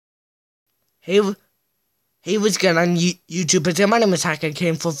Hey, hey, what's going on YouTube? My name is Hacker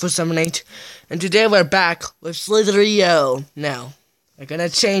Came 4478, and today we're back with Slitherio. Now, we're gonna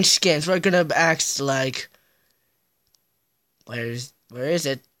change skins. We're gonna act like, where is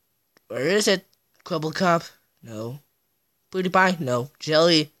it? Where is it? Quibblecop? No. Booty Pie? No.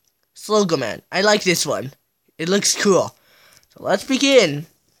 Jelly? Slogoman. I like this one. It looks cool. So let's begin.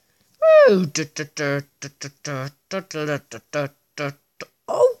 Woo!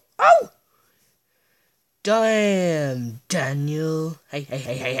 Oh! Damn, Daniel.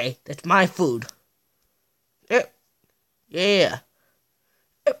 Hey. That's my food. Yeah.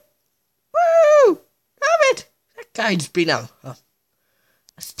 Woo! Love it! That guy's been a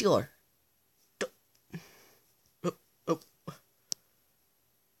stealer. Oh.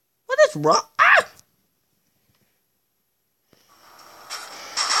 What is wrong? Ah!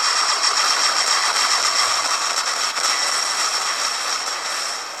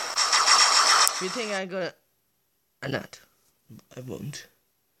 You think I'm gonna... or not? I won't.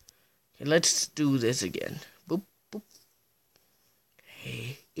 Okay, let's do this again. Boop.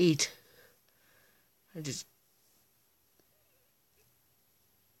 Hey, eat. I just...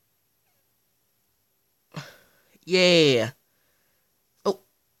 Yeah. Oh.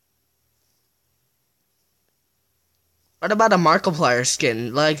 What about a Markiplier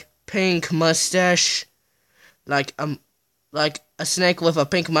skin? Like pink mustache? Like a snake with a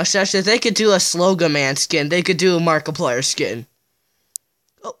pink mustache. If they could do a Slogoman skin, they could do a Markiplier skin.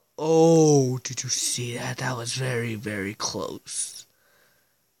 Oh, did you see that? That was very, very close.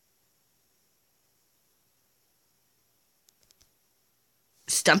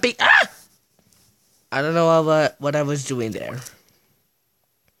 Stumpy. Ah! I don't know what I was doing there.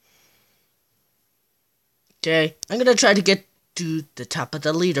 Okay, I'm gonna try to get to the top of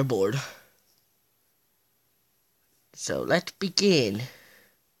the leaderboard. So let's begin.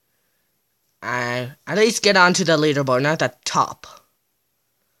 I at least get onto the leaderboard, not the top.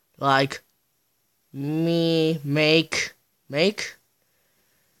 Like make.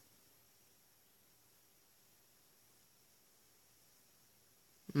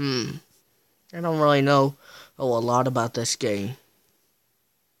 I don't really know a lot about this game,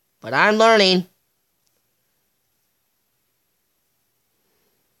 but I'm learning.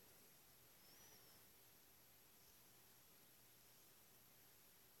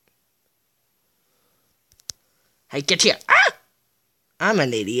 Hey, get here! Ah! I'm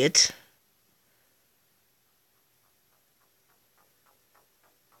an idiot.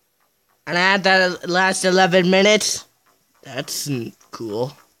 And I had that last 11 minutes. That's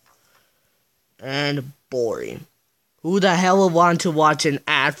cool. And boring. Who the hell would want to watch an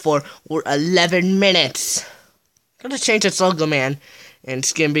ad for 11 minutes? I'm gonna change the Slogoman and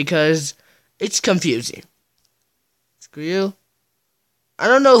skin because it's confusing. Screw you. I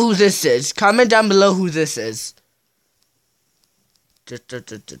don't know who this is. Comment down below who this is. And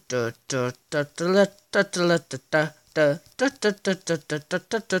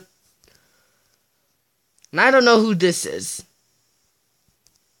I don't know who this is.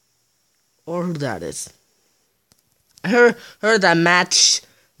 Or who that is. I heard that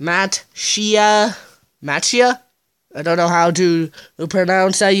Matt Shia. I don't know how to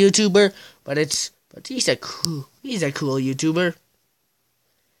pronounce that YouTuber, but he's a cool YouTuber.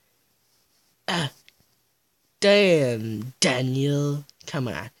 Damn, Daniel. Come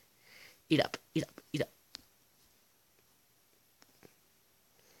on. Eat up.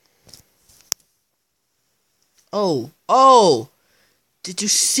 Oh! Did you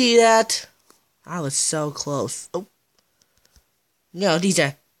see that? I was so close. Oh. No,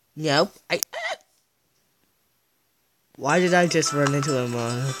 nope. Why did I just run into him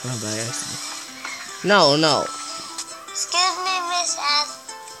by accident? No. Excuse me, Miss S.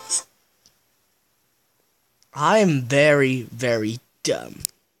 I am very, very dumb.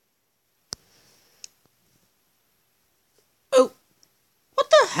 Oh, what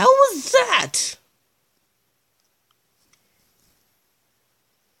the hell was that?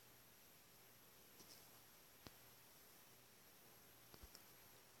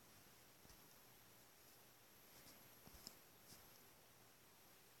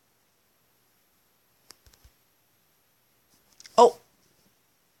 Oh,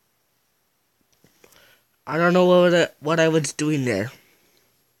 I don't know what I was doing there.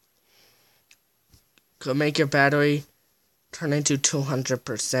 Could make your battery turn into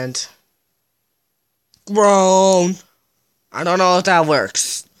 200%. Grown. I don't know if that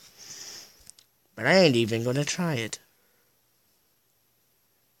works. But I ain't even gonna try it.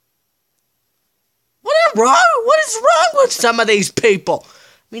 What is wrong with some of these people? I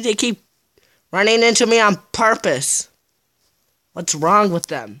mean, they keep running into me on purpose. What's wrong with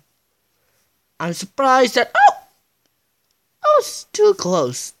them? I'm surprised that... Oh! That was too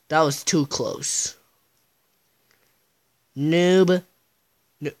close. That was too close. Noob.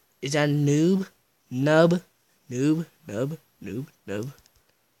 Is that noob? Nub? Noob? Nub? Noob? Nub?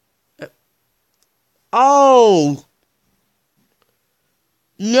 Oh!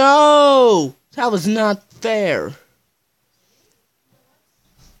 No! That was not fair.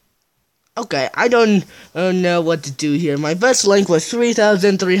 Okay, I don't know what to do here. My best length was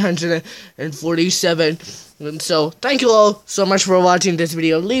 3,347. And so, thank you all so much for watching this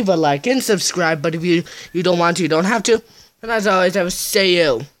video. Leave a like and subscribe. But if you don't want to, you don't have to. And as always, I will see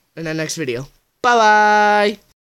you in the next video. Bye-bye!